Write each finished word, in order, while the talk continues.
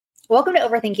Welcome to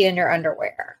Overthinking in Your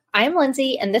Underwear. I'm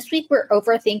Lindsay, and this week we're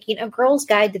overthinking A Girl's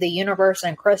Guide to the Universe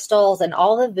and Crystals and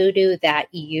all the voodoo that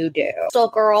you do. Crystal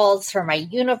girls, for my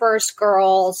universe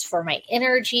girls, for my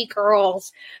energy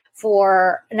girls,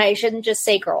 and I shouldn't just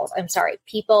say girls, I'm sorry,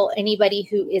 people, anybody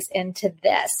who is into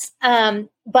this.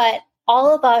 But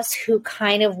all of us who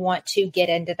kind of want to get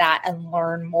into that and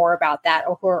learn more about that,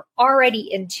 or who are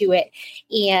already into it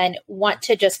and want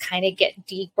to just kind of get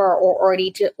deeper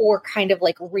or kind of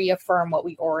like reaffirm what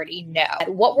we already know.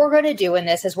 And what we're going to do in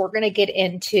this is we're going to get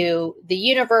into the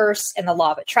universe and the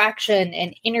law of attraction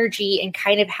and energy and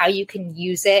kind of how you can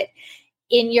use it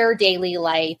in your daily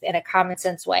life in a common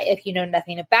sense way. If you know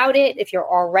nothing about it, if you're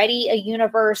already a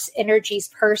universe energies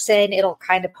person, it'll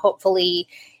kind of hopefully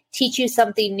teach you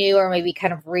something new or maybe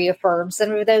kind of reaffirm some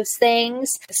of those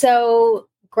things. So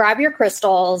grab your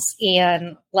crystals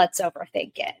and let's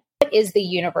overthink it. What is the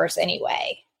universe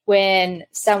anyway? When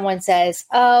someone says,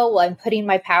 oh, well, I'm putting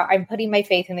my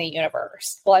faith in the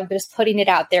universe. Well, I'm just putting it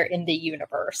out there in the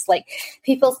universe. Like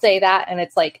people say that and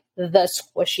it's like the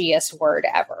squishiest word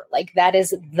ever. Like that is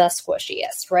the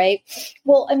squishiest, right?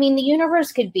 Well, I mean, the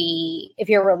universe could be, if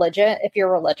you're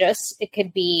religious, it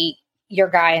could be your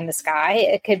guy in the sky.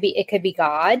 It could be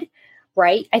God,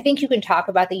 right? I think you can talk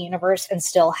about the universe and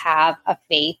still have a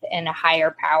faith in a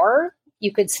higher power.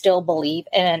 You could still believe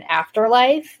in an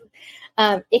afterlife.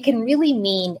 It can really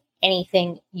mean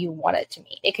anything you want it to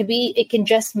mean. It can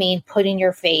just mean putting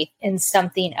your faith in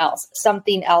something else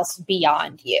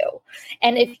beyond you.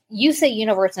 And if you say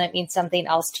universe and it means something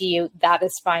else to you, that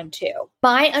is fine too.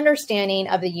 My understanding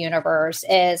of the universe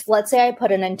is, let's say I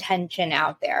put an intention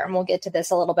out there, and we'll get to this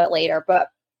a little bit later,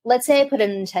 but let's say I put an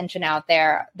intention out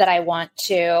there that I want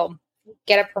to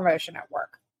get a promotion at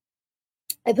work.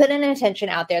 I put an intention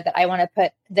out there that I want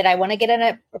to get in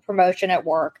a promotion at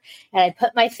work, and I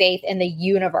put my faith in the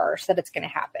universe that it's going to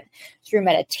happen. Through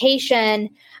meditation,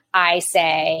 I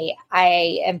say,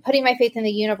 I am putting my faith in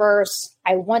the universe.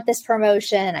 I want this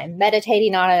promotion. I'm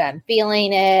meditating on it. I'm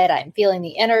feeling it. I'm feeling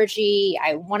the energy.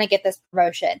 I want to get this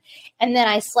promotion. And then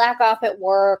I slack off at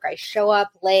work. I show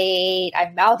up late.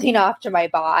 I'm mouthing off to my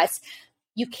boss.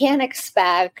 You can't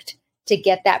expect to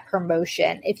get that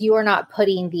promotion if you are not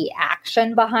putting the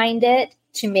action behind it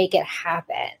to make it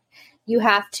happen. You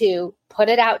have to put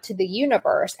it out to the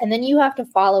universe, and then you have to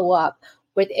follow up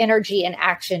with energy and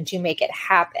action to make it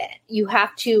happen. You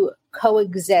have to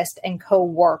coexist and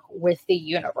co-work with the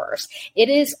universe. It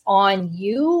is on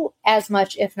you as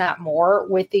much, if not more,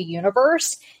 with the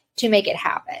universe to make it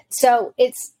happen. So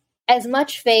it's as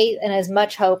much faith and as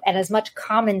much hope and as much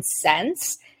common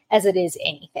sense as it is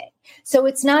anything. So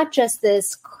it's not just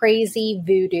this crazy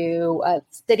voodoo of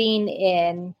sitting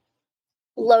in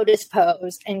lotus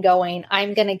pose and going,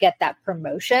 I'm going to get that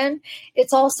promotion.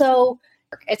 It's also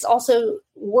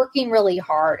working really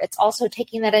hard. It's also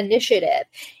taking that initiative.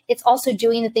 It's also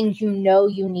doing the things you know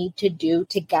you need to do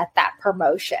to get that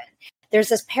promotion. There's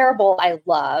this parable I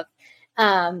love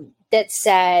that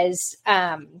says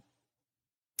a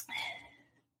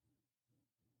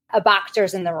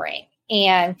boxer's in the ring.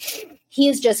 And he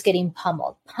is just getting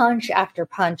pummeled, punch after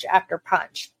punch after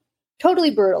punch,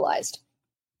 totally brutalized.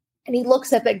 And he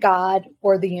looks up at God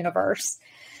or the universe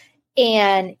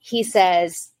and he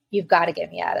says, you've got to get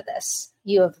me out of this.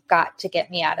 You have got to get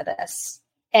me out of this.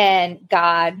 And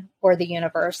God or the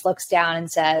universe looks down and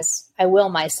says, I will,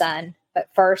 my son, but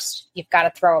first you've got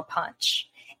to throw a punch.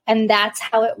 And that's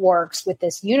how it works with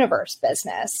this universe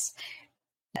business.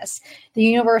 The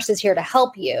universe is here to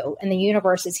help you and the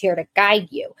universe is here to guide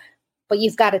you, but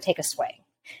you've got to take a swing.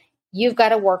 You've got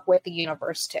to work with the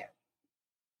universe too.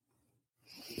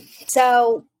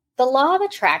 So the law of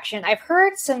attraction, I've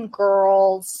heard some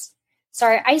girls,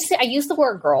 I use the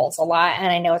word girls a lot,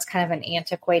 and I know it's kind of an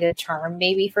antiquated term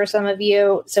maybe for some of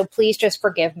you. So please just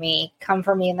forgive me. Come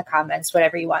for me in the comments,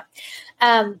 whatever you want.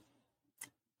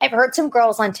 I've heard some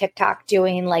girls on TikTok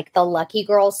doing like the lucky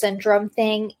girl syndrome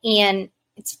thing, and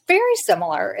it's very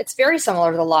similar. It's very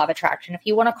similar to the law of attraction. If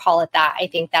you want to call it that, I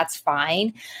think that's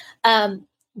fine.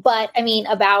 But I mean,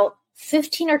 about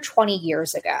 15 or 20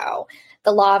 years ago,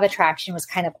 the law of attraction was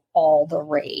kind of all the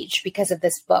rage because of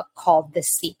this book called The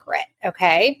Secret.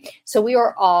 Okay. So we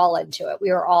were all into it. We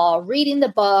were all reading the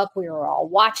book. We were all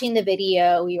watching the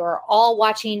video. We were all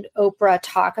watching Oprah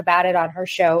talk about it on her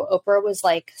show. Oprah was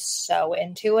like so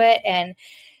into it. And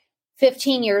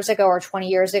 15 years ago or 20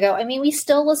 years ago, I mean, we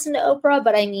still listen to Oprah,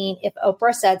 but I mean, if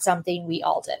Oprah said something, we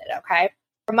all did it. Okay.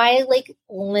 From my like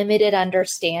limited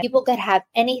understanding, people could have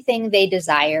anything they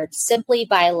desired simply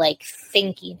by like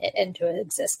thinking it into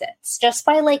existence, just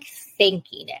by like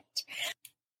thinking it.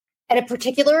 And a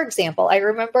particular example I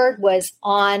remembered was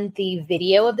on the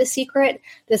video of The Secret.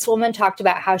 This woman talked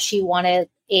about how she wanted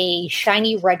a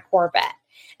shiny red Corvette.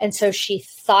 And so she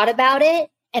thought about it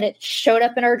and it showed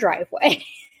up in her driveway.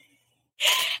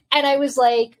 And I was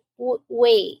like,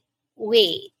 wait,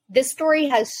 this story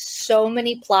has so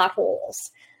many plot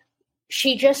holes.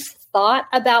 She just thought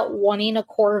about wanting a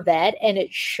Corvette and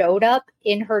it showed up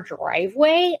in her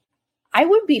driveway. I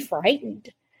would be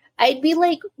frightened. I'd be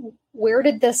like, where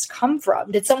did this come from?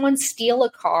 Did someone steal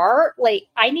a car? Like,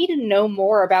 I need to know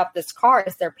more about this car.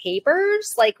 Is there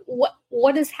papers? Like,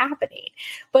 what is happening?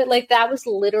 But like, that was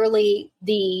literally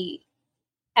the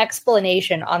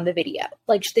explanation on the video.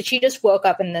 Like, that she just woke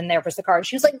up and then there was the car.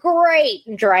 She was like, great,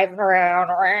 and driving around.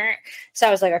 So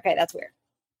I was like, okay, that's weird.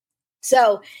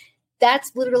 So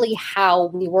that's literally how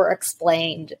we were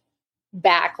explained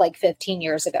back like 15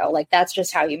 years ago. Like, that's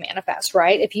just how you manifest,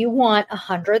 right? If you want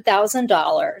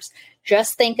 $100,000,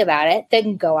 just think about it,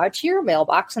 then go out to your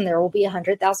mailbox and there will be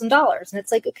 $100,000. And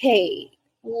it's like, okay,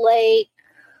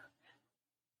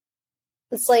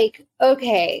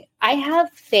 okay, I have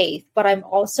faith, but I'm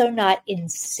also not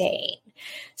insane.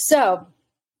 So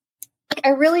I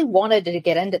really wanted to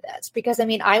get into this because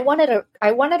I wanted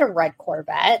a red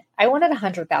Corvette. I wanted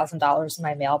 $100,000 in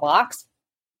my mailbox.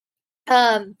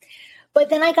 But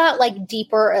then I got like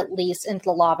deeper, at least, into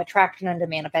the law of attraction and to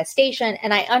manifestation,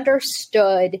 and I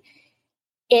understood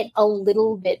it a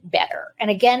little bit better. And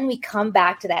again, we come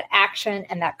back to that action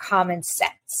and that common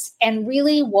sense. And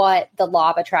really what the law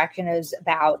of attraction is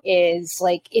about is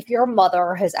like, if your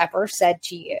mother has ever said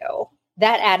to you,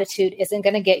 that attitude isn't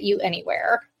going to get you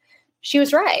anywhere, she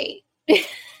was right.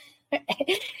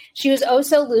 She was oh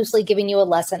so loosely giving you a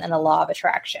lesson in the law of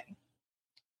attraction.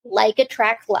 Like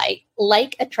attracts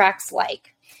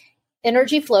like.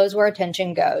 Energy flows where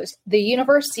attention goes. The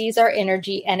universe sees our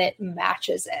energy and it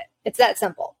matches it. It's that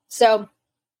simple. So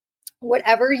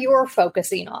whatever you are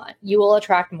focusing on, you will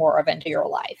attract more of into your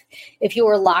life. If you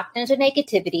are locked into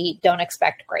negativity, don't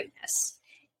expect greatness.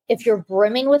 If you're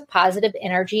brimming with positive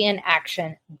energy and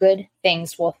action, good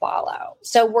things will follow.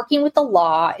 So working with the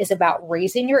law is about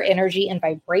raising your energy and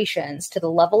vibrations to the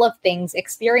level of things,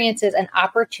 experiences, and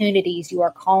opportunities you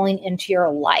are calling into your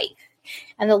life.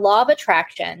 And the law of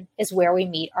attraction is where we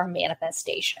meet our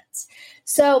manifestations.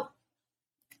 So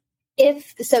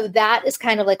that is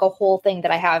kind of like a whole thing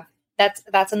that I have.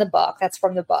 That's in the book. That's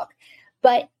from the book.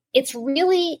 But it's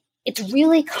really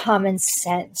common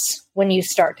sense when you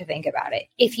start to think about it.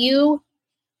 If you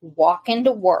walk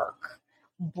into work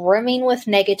brimming with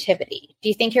negativity, do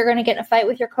you think you're going to get in a fight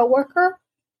with your coworker?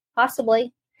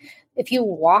 Possibly. If you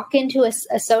walk into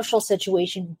a social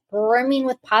situation brimming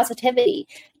with positivity,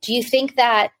 do you think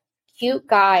that cute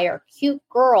guy or cute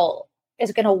girl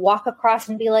is going to walk across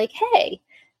and be like, hey,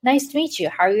 nice to meet you.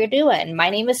 How are you doing? My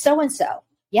name is so-and-so.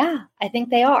 Yeah, I think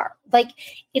they are. Like,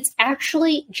 it's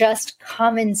actually just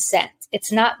common sense.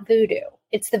 It's not voodoo.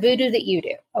 It's the voodoo that you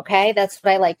do. Okay. That's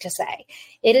what I like to say.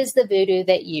 It is the voodoo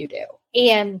that you do.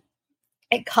 And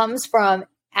it comes from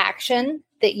action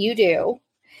that you do.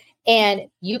 And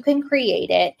you can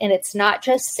create it. And it's not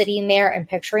just sitting there and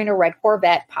picturing a red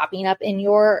Corvette popping up in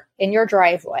your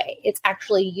driveway. It's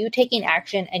actually you taking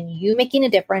action and you making a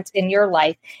difference in your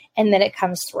life. And then it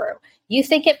comes through. You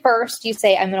think at first, you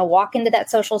say, I'm going to walk into that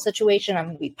social situation. I'm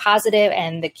going to be positive,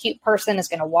 and the cute person is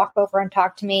going to walk over and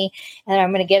talk to me, and I'm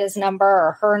going to get his number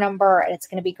or her number, and it's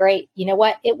going to be great. You know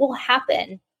what? It will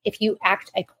happen if you act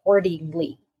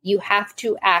accordingly. You have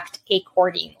to act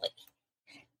accordingly.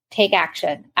 Take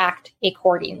action, act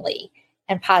accordingly,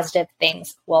 and positive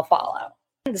things will follow.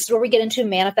 This is where we get into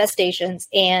manifestations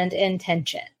and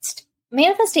intentions.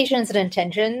 Manifestations and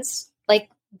intentions, like,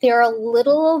 they're a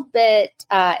little bit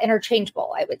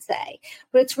interchangeable, I would say.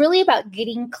 But it's really about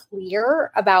getting clear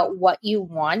about what you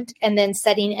want and then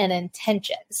setting an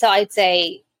intention. So I'd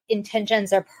say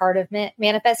intentions are part of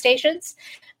manifestations.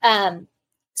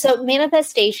 So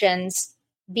manifestations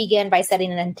begin by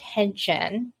setting an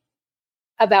intention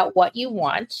about what you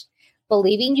want,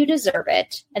 believing you deserve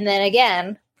it, and then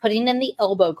again, putting in the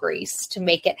elbow grease to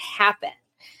make it happen.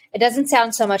 It doesn't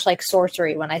sound so much like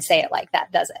sorcery when I say it like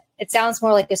that, does it? It sounds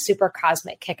more like a super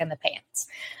cosmic kick in the pants.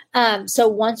 So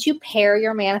once you pair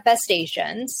your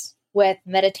manifestations with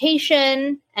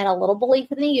meditation and a little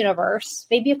belief in the universe,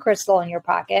 maybe a crystal in your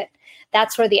pocket,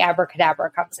 that's where the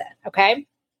abracadabra comes in, okay?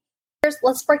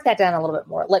 Let's break that down a little bit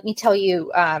more. Let me tell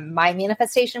you my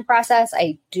manifestation process.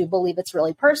 I do believe it's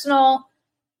really personal.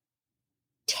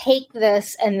 Take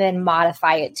this and then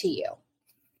modify it to you.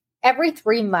 Every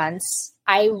 3 months,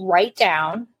 I write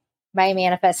down my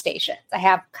manifestations. I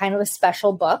have kind of a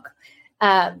special book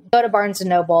Go to Barnes and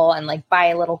Noble and like buy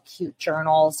a little cute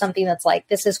journal, something that's like,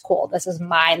 this is cool. This is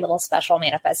my little special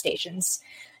manifestations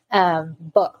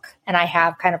book. And I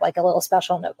have kind of like a little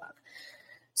special notebook.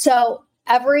 So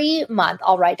every month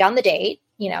I'll write down the date.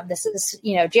 This is,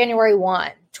 January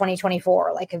 1,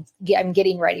 2024. Like I'm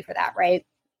getting ready for that. Right.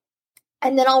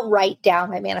 And then I'll write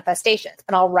down my manifestations,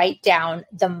 and I'll write down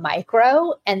the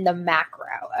micro and the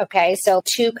macro. Okay. So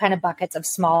 2 kind of buckets of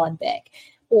small and big,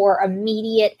 or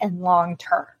immediate and long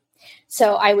term.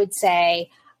 So I would say,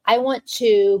 I want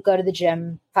to go to the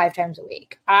gym 5 times a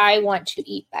week. I want to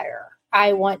eat better.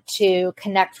 I want to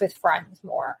connect with friends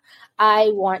more. I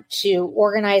want to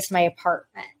organize my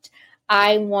apartment.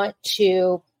 I want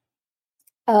to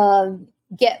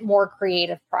get more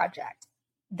creative projects,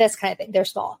 this kind of thing. They're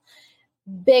small.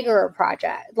 Bigger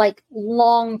project, like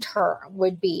long term,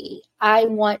 would be, I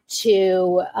want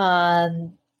to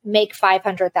make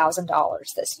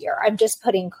 $500,000 this year. I'm just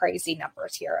putting crazy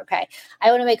numbers here. Okay.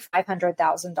 I want to make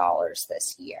 $500,000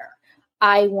 this year.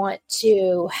 I want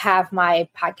to have my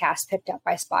podcast picked up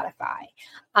by Spotify.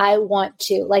 I want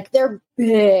to, like, they're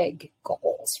big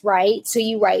goals, right? So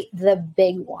you write the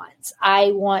big ones.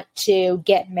 I want to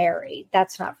get married.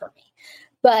 That's not for me,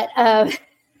 but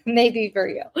maybe for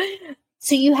you.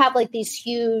 So you have like these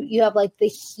huge,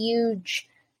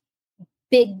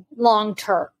 big, long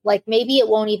term, like maybe it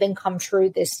won't even come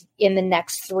true in the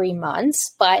next 3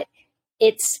 months, but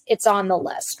it's on the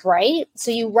list, right? So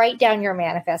you write down your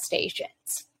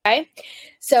manifestations. Okay.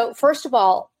 So first of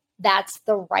all, that's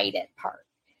the write it part.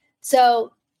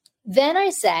 So then I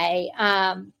say,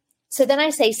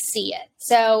 see it.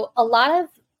 So a lot of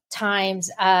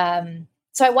times,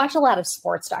 so I watch a lot of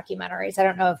sports documentaries. I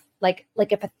don't know if like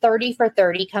if a 30 for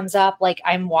 30 comes up, like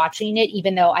I'm watching it,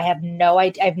 even though I have no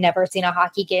idea, I've never seen a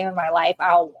hockey game in my life.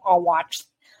 I'll watch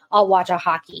a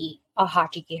hockey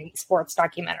game, sports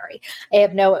documentary. I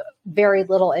have very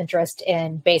little interest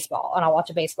in baseball, and I'll watch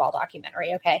a baseball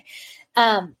documentary. Okay.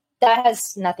 That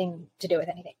has nothing to do with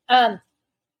anything.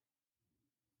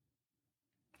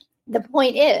 The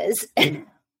point is,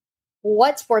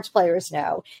 what sports players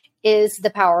know is the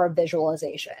power of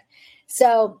visualization.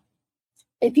 So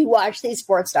if you watch these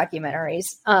sports documentaries,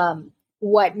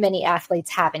 what many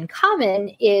athletes have in common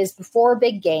is before a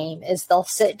big game is they'll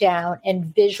sit down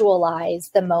and visualize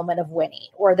the moment of winning,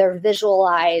 or they'll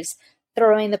visualize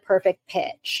throwing the perfect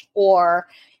pitch, or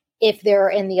if they're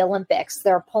in the Olympics,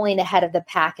 they're pulling ahead of the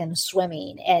pack and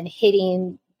swimming and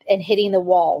hitting the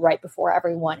wall right before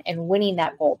everyone and winning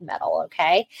that gold medal.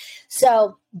 Okay.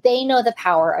 So they know the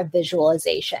power of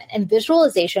visualization, and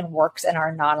visualization works in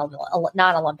our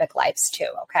non-Olympic lives too.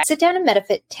 Okay. Sit down and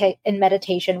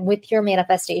meditation with your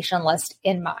manifestation list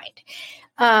in mind.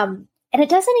 And it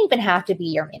doesn't even have to be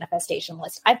your manifestation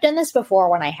list. I've done this before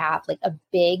when I have like a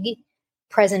big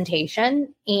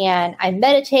presentation and I'm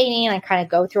meditating. I kind of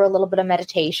go through a little bit of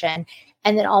meditation,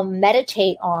 and then I'll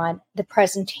meditate on the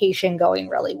presentation going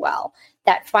really well.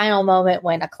 That final moment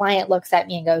when a client looks at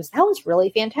me and goes, that was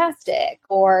really fantastic.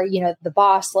 Or, the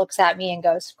boss looks at me and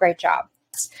goes, great job.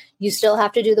 You still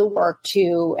have to do the work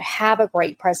to have a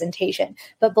great presentation,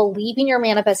 but believing your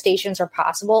manifestations are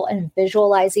possible and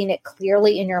visualizing it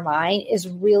clearly in your mind is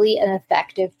really an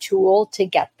effective tool to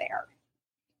get there.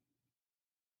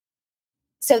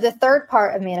 So the third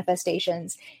part of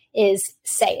manifestations is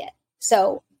say it.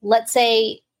 So let's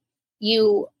say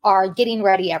you are getting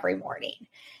ready every morning.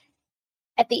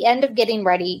 At the end of getting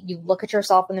ready, you look at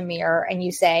yourself in the mirror and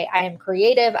you say, I am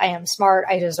creative, I am smart,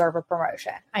 I deserve a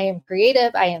promotion. I am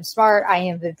creative, I am smart, I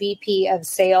am the VP of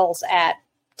sales at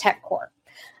TechCorp.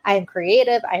 I am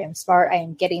creative, I am smart, I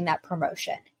am getting that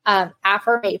promotion.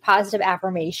 Positive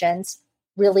affirmations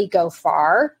really go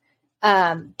far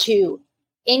to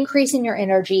increasing your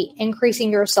energy,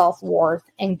 increasing your self-worth,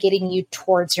 and getting you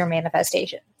towards your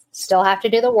manifestation. Still have to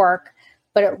do the work,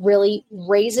 but it really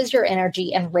raises your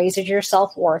energy and raises your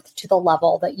self-worth to the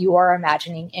level that you are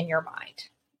imagining in your mind.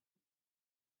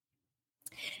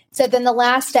 So then the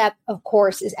last step, of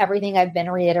course, is everything I've been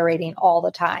reiterating all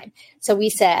the time. So we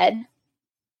said,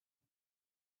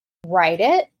 write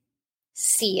it,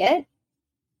 see it,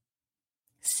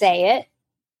 say it.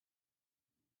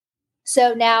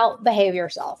 So now behave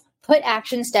yourself. Put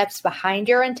action steps behind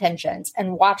your intentions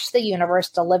and watch the universe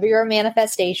deliver your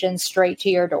manifestation straight to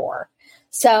your door.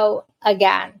 So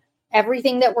again,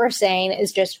 everything that we're saying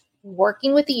is just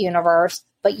working with the universe,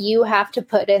 but you have to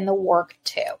put in the work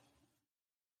too.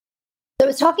 So I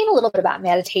was talking a little bit about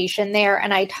meditation there,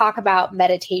 and I talk about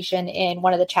meditation in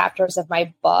one of the chapters of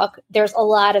my book. There's a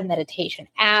lot of meditation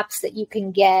apps that you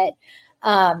can get.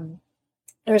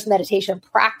 There's meditation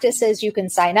practices you can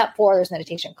sign up for. There's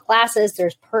meditation classes.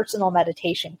 There's personal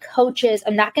meditation coaches.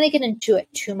 I'm not going to get into it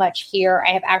too much here.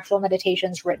 I have actual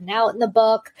meditations written out in the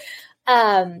book.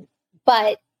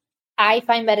 But I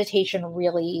find meditation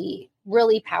really,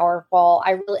 really powerful.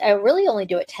 I really only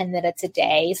do it 10 minutes a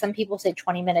day. Some people say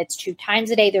 20 minutes 2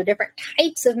 times a day. There are different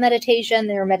types of meditation.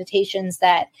 There are meditations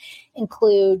that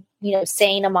include,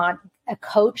 saying a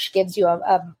coach gives you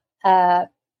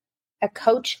a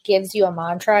coach gives you a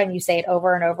mantra and you say it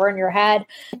over and over in your head.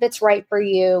 If it's right for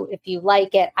you, if you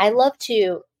like it. I love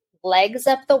to legs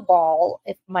up the wall,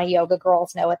 if my yoga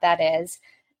girls know what that is.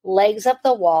 Legs up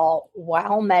the wall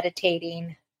while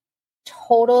meditating.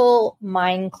 Total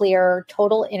mind clear,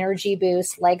 total energy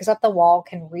boost. Legs up the wall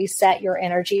can reset your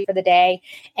energy for the day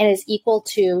and is equal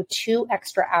to 2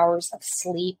 extra hours of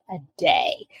sleep a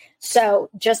day. So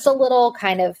just a little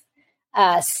kind of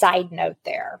side note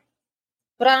there.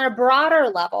 But on a broader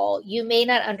level, you may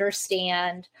not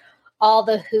understand all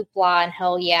the hoopla and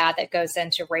hell yeah that goes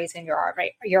into raising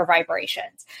your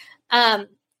vibrations.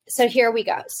 So here we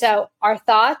go. So our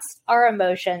thoughts, our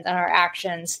emotions, and our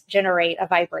actions generate a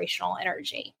vibrational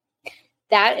energy.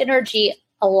 That energy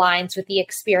aligns with the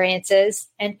experiences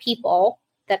and people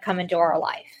that come into our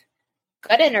life.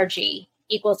 Good energy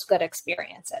equals good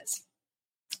experiences.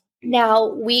 Now,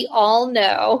 we all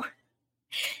know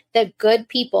that good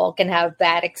people can have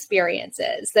bad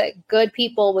experiences, that good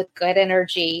people with good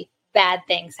energy, bad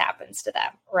things happens to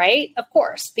them, right? Of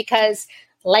course, because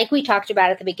like we talked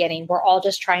about at the beginning, we're all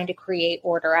just trying to create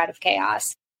order out of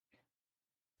chaos.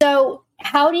 So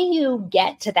how do you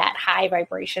get to that high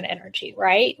vibration energy,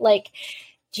 right? Like,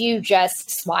 do you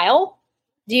just smile?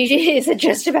 Is it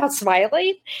just about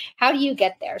smiling? How do you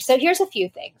get there? So here's a few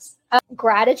things.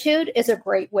 Gratitude is a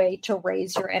great way to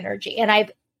raise your energy. And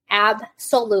I've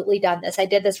absolutely done this. I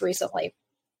did this recently.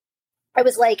 I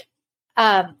was like,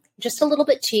 just a little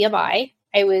bit TMI.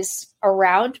 I was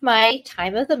around my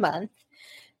time of the month,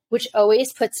 which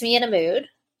always puts me in a mood.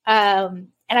 And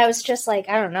I was just like,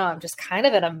 I don't know, I'm just kind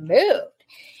of in a mood.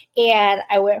 And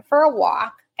I went for a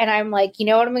walk and I'm like, you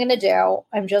know what I'm going to do?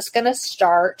 I'm just going to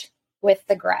start with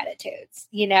the gratitudes.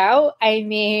 I'm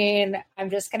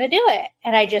just going to do it.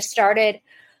 And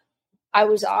I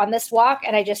was on this walk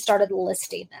and I just started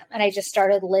listing them. And I just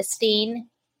started listing.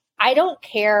 I don't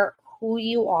care who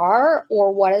you are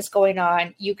or what is going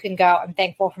on. You can go, I'm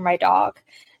thankful for my dog.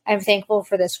 I'm thankful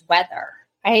for this weather.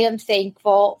 I am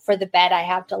thankful for the bed I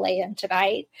have to lay in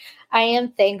tonight. I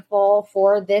am thankful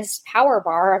for this power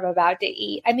bar I'm about to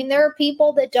eat. There are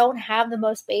people that don't have the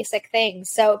most basic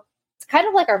things. So it's kind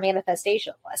of like our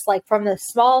manifestation list, like from the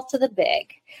small to the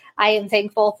big. I am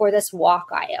thankful for this walk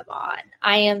I am on.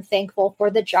 I am thankful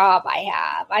for the job I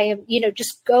have. I am,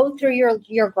 just go through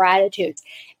your gratitudes.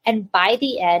 And by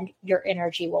the end, your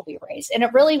energy will be raised. And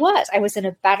it really was. I was in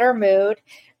a better mood.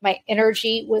 My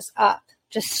energy was up.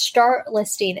 Just start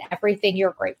listing everything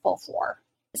you're grateful for.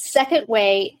 The second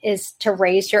way is to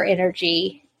raise your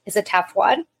energy is a tough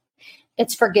one.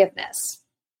 It's forgiveness.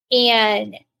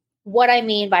 And what I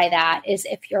mean by that is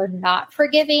if you're not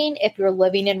forgiving, if you're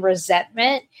living in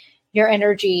resentment, your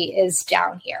energy is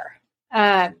down here.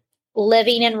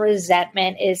 Living in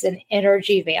resentment is an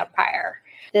energy vampire.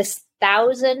 This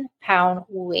 1,000-pound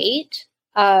weight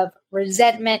of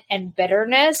resentment and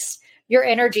bitterness, your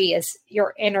energy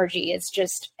is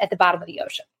just at the bottom of the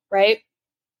ocean, right?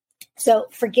 So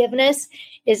forgiveness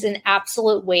is an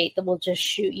absolute weight that will just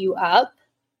shoot you up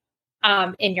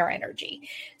in your energy.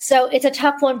 So it's a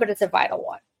tough one, but it's a vital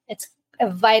one. It's a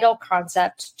vital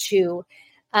concept to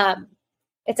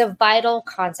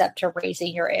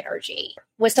raising your energy.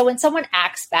 So when someone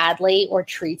acts badly or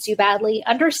treats you badly,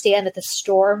 understand that the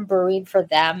storm brewing for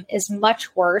them is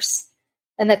much worse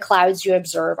than the clouds you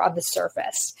observe on the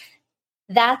surface.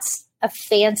 That's a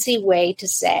fancy way to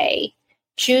say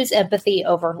choose empathy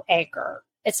over anger.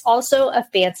 It's also a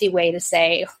fancy way to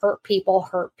say hurt people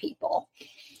hurt people.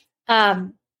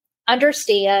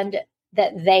 Understand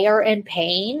that they are in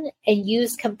pain and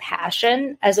use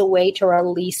compassion as a way to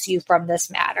release you from this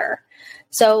matter.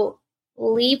 So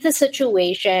leave the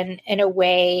situation in a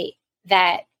way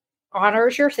that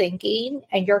honors your thinking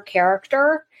and your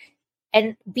character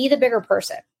and be the bigger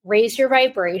person. Raise your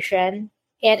vibration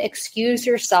and excuse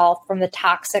yourself from the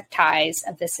toxic ties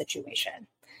of this situation.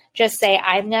 Just say,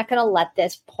 I'm not going to let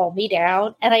this pull me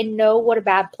down. And I know what a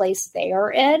bad place they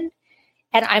are in.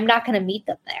 And I'm not going to meet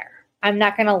them there. I'm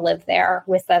not going to live there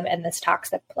with them in this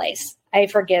toxic place. I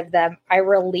forgive them. I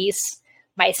release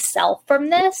myself from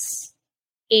this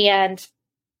and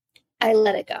I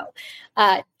let it go.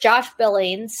 Josh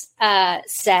Billings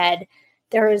said,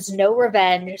 there is no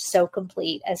revenge so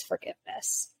complete as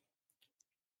forgiveness.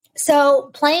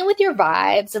 So playing with your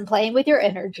vibes and playing with your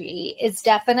energy is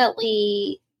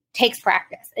definitely takes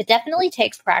practice. It definitely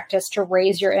takes practice to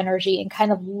raise your energy and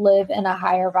kind of live in a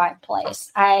higher vibe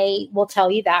place. I will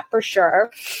tell you that for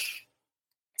sure.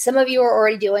 Some of you are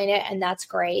already doing it, and that's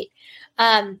great.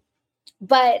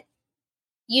 But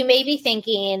you may be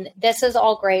thinking, this is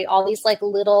all great. All these like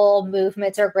little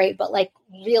movements are great, but like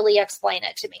really explain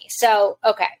it to me. So,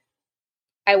 okay,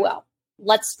 I will.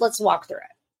 Let's walk through it.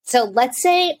 So let's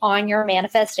say on your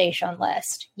manifestation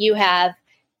list, you have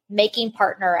making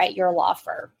partner at your law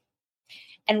firm.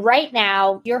 And right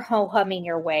now you're ho-humming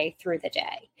your way through the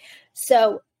day.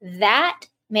 So that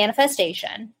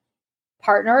manifestation,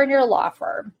 partner in your law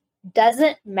firm,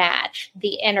 doesn't match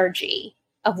the energy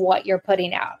of what you're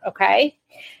putting out. Okay.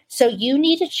 So you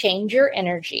need to change your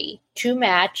energy to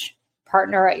match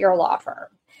partner at your law firm.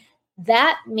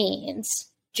 That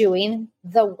means doing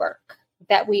the work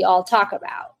that we all talk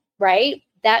about, right?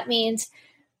 That means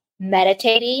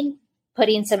meditating,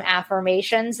 putting some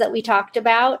affirmations that we talked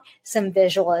about, some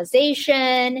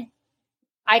visualization.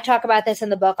 I talk about this in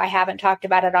the book. I haven't talked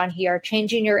about it on here.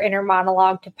 Changing your inner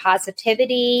monologue to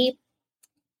positivity,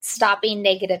 stopping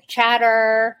negative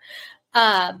chatter,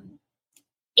 and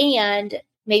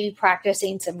maybe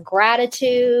practicing some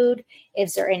gratitude.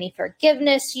 Is there any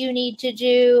forgiveness you need to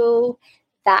do?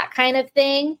 That kind of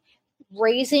thing.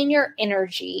 Raising your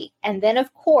energy. And then,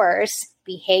 of course,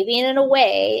 behaving in a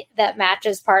way that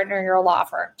matches partner in your law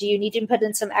firm. Do you need to put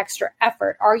in some extra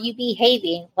effort? Are you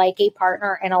behaving like a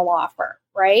partner in a law firm,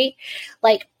 right?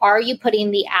 Like, are you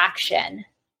putting the action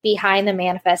behind the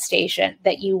manifestation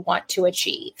that you want to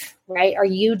achieve, right? Are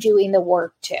you doing the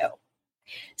work too?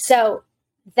 So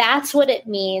that's what it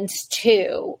means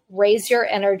to raise your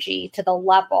energy to the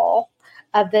level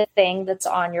of the thing that's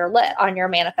on your on your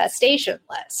manifestation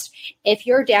list. If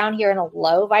you're down here in a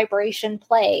low vibration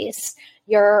place,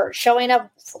 you're showing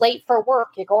up late for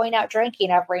work, you're going out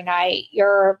drinking every night,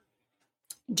 you're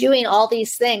doing all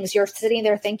these things, you're sitting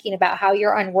there thinking about how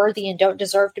you're unworthy and don't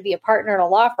deserve to be a partner in a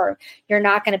law firm, you're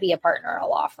not going to be a partner in a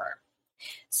law firm.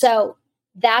 So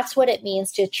that's what it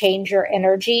means to change your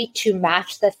energy to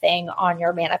match the thing on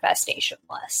your manifestation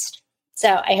list.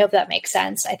 So I hope that makes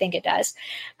sense. I think it does.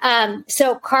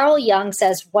 So Carl Jung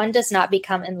says, one does not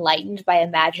become enlightened by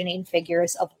imagining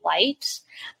figures of light.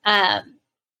 I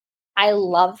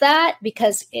love that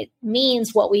because it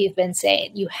means what we've been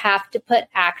saying. You have to put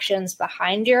actions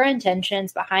behind your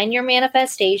intentions, behind your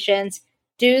manifestations,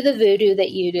 do the voodoo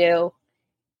that you do,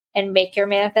 and make your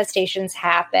manifestations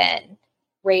happen.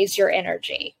 Raise your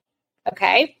energy.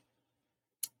 Okay.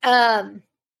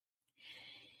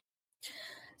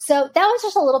 So that was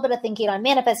just a little bit of thinking on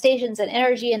manifestations and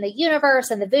energy in the universe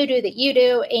and the voodoo that you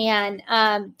do.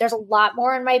 And there's a lot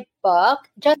more in my book.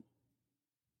 Just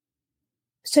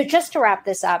to wrap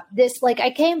this up,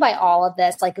 I came by all of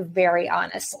this, like, very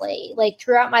honestly, like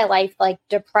throughout my life, like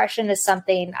depression is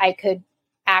something I could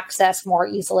access more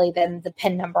easily than the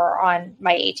PIN number on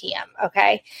my ATM.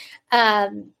 Okay.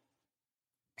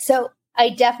 So I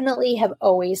definitely have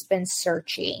always been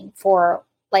searching for,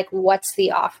 like, what's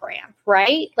the off ramp,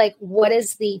 right? Like, what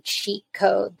is the cheat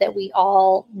code that we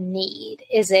all need?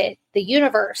 Is it the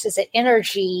universe? Is it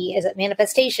energy? Is it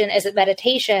manifestation? Is it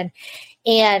meditation?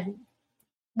 And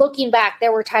looking back,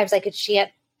 there were times I could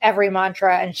chant every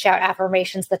mantra and shout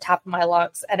affirmations at the top of my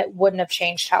lungs, and it wouldn't have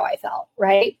changed how I felt,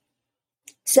 right?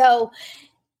 So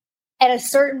at a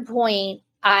certain point,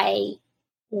 I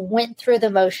went through the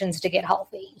motions to get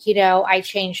healthy. You know, I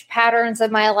changed patterns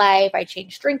in my life. I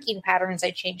changed drinking patterns.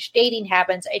 I changed dating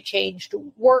habits. I changed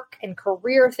work and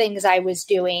career things I was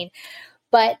doing.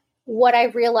 But what I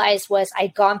realized was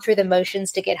I'd gone through the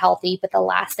motions to get healthy, but the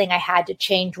last thing I had to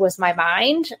change was my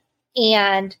mind.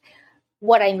 And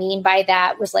what I mean by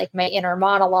that was like my inner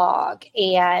monologue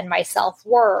and my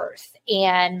self-worth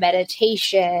and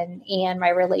meditation and my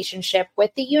relationship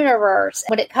with the universe.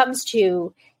 When it comes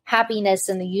to happiness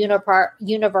in the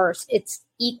universe, it's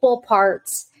equal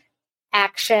parts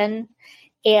action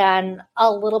and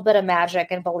a little bit of magic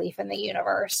and belief in the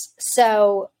universe.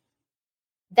 So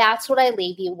that's what I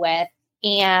leave you with.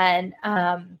 And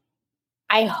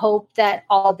I hope that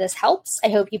all of this helps. I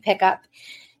hope you pick up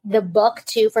the book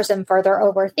too for some further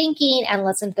overthinking and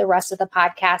listen to the rest of the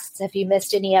podcasts if you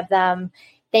missed any of them.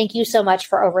 Thank you so much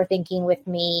for overthinking with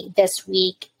me this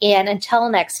week. And until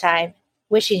next time,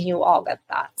 wishing you all good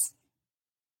thoughts.